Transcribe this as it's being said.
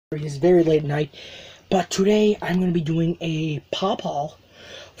It's very late at night, but today I'm going to be doing a pop haul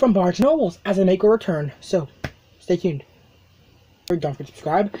from Barnes & Nobles as I make a return, so stay tuned. Don't forget to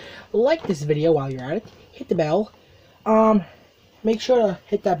subscribe, like this video while you're at it, hit the bell, make sure to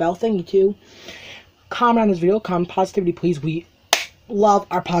hit that bell thingy too, comment on this video, comment positivity please, we love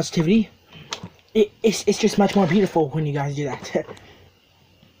our positivity, it's just much more beautiful when you guys do that.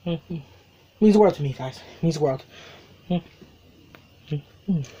 Means the world to me, guys, means the world.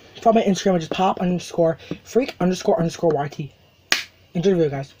 Follow my Instagram, which is pop_freak__YT. Enjoy the video,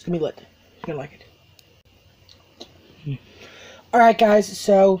 guys. It's gonna be lit. You're gonna like it. Alright, guys,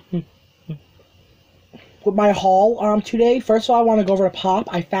 so with my haul today, first of all, I want to go over to Pop.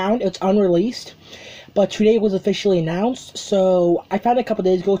 I found it's unreleased, but today it was officially announced. So I found it a couple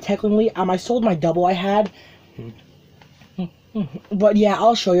days ago, technically. I sold my double I had. But yeah,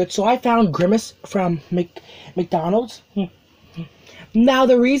 I'll show you. So I found Grimace from McDonald's. Now,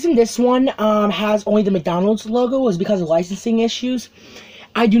 the reason this one has only the McDonald's logo is because of licensing issues.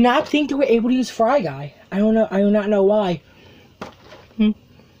 I do not think they were able to use Fry Guy. I do not know why. But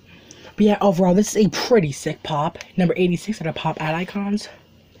yeah, overall, this is a pretty sick pop. Number 86 out of Pop Ad Icons.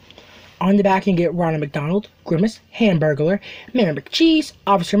 On the back, you can get Ronald McDonald, Grimace, Hamburglar, Mary McCheese,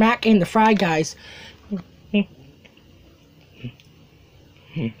 Officer Mac, and the Fry Guys.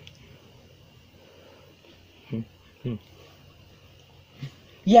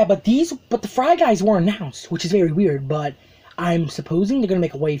 Yeah, but the Fry Guys weren't announced, which is very weird, but I'm supposing they're gonna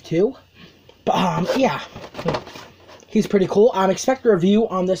make a wave too. But, yeah. He's pretty cool. I'm expecting a review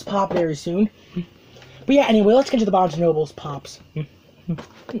on this pop very soon. But yeah, anyway, let's get to the Barnes & Noble's pops.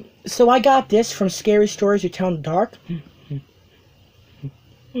 So I got this from Scary Stories You Tell in the Dark.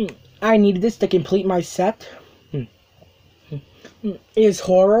 I needed this to complete my set. It is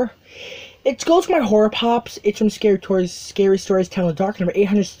horror. It goes for my horror pops. It's from Scary Stories Tell in the Dark, number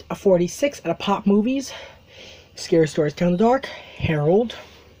 846 out of Pop Movies. Scary Stories Tell in the Dark, Harold.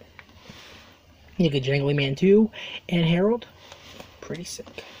 You get Jangly Man 2 and Harold. Pretty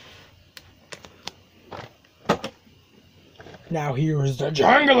sick. Now here's the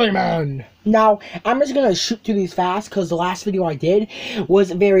Jangly Man. Now, I'm just going to shoot through these fast because the last video I did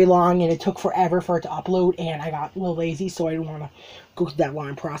was very long and it took forever for it to upload and I got a little lazy, so I didn't want to go through that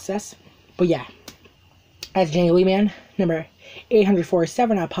long process. But yeah, that's Jangly Man, number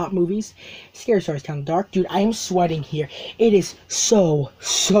 847 out of Pop Movies. Scary Stories Tell in the Dark. Dude, I am sweating here. It is so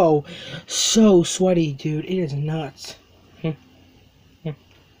sweaty, dude. It is nuts.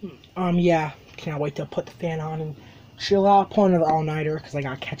 Yeah, can't wait to put the fan on and chill out. Pull another all-nighter because I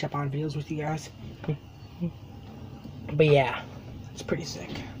gotta catch up on videos with you guys. But yeah, it's pretty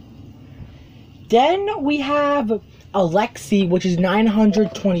sick. Then we have Alexi, which is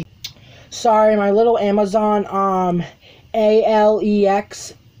 920. Sorry, my little Amazon,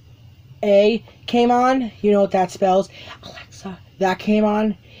 Alexa came on. You know what that spells. Alexa. That came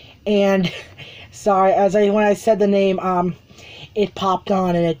on. And, sorry, when I said the name, it popped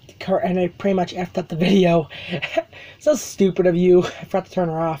on and it pretty much effed up the video. So stupid of you. I forgot to turn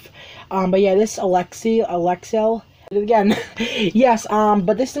her off. But yeah, this Alexel. Again, yes,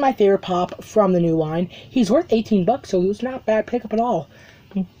 but this is my favorite pop from the new line. He's worth 18 bucks, so it was not a bad pickup at all.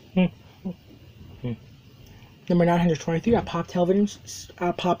 Number 923 at Pop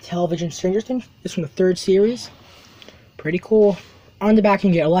Television Stranger Things. This is from the 3rd series. Pretty cool. On the back you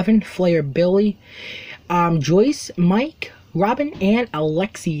can get 11, Flair, Billy, Joyce, Mike, Robin, and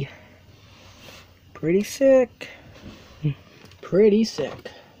Alexi. Pretty sick. Pretty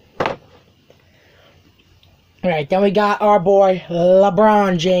sick. Alright, then we got our boy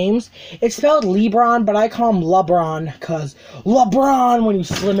LeBron James. It's spelled LeBron, but I call him LeBron, because LeBron when you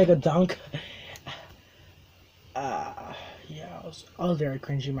slim make a dunk. Yeah, I was very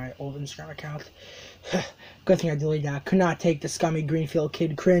cringy in my old Instagram account. Good thing I deleted that. Could not take the scummy Greenfield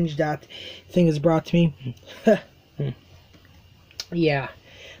kid cringe that thing has brought to me. Yeah,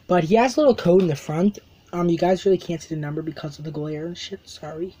 but he has a little code in the front. You guys really can't see the number because of the glare and shit.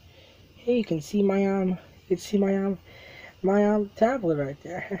 Sorry. Hey, you can see my my tablet right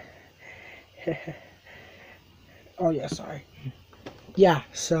there. Oh yeah, sorry. Yeah,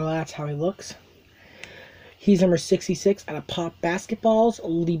 so that's how he looks. He's number 66 out of Pop Basketballs,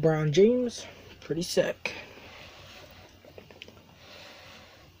 LeBron James. Pretty sick.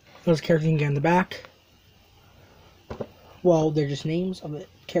 Those characters you can get in the back. Well, they're just names of the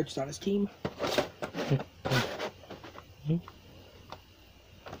characters on his team.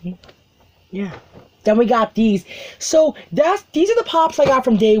 Yeah. Then we got these. So these are the pops I got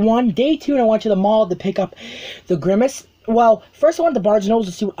from day 1. Day 2, and I went to the mall to pick up the Grimace. Well, first I went to Barnes & Nobles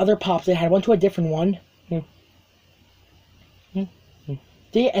to see what other pops they had. I went to a different one.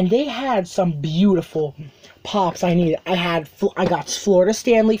 They had some beautiful pops I needed. I got Florida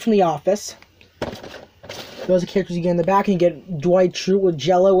Stanley from The Office. Those are characters you get in the back, and you get Dwight Schrute with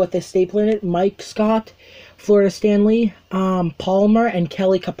Jello with a staple in it, Mike Scott, Florida Stanley, Palmer, and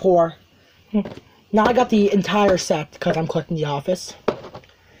Kelly Kapoor. Now I got the entire set because I'm collecting The Office.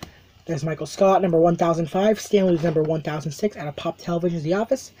 There's Michael Scott, number 1005. Stanley was number 1006 out of Pop Television's The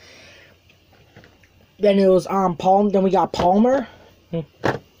Office. Then it was Then we got Palmer.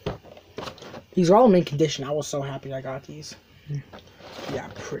 These are all in mint condition. I was so happy I got these. Yeah,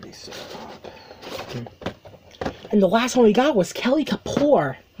 pretty sick pop. And the last one we got was Kelly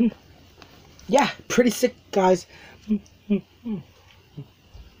Kapoor. Yeah, pretty sick, guys.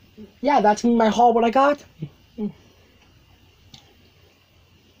 Yeah, that's my haul, what I got.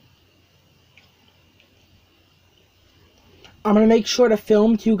 I'm going to make sure to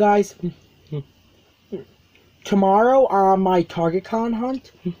film to you guys tomorrow on my Target Con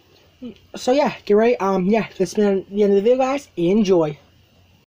hunt. So yeah, get ready. Yeah, this has been the end of the video, guys. Enjoy.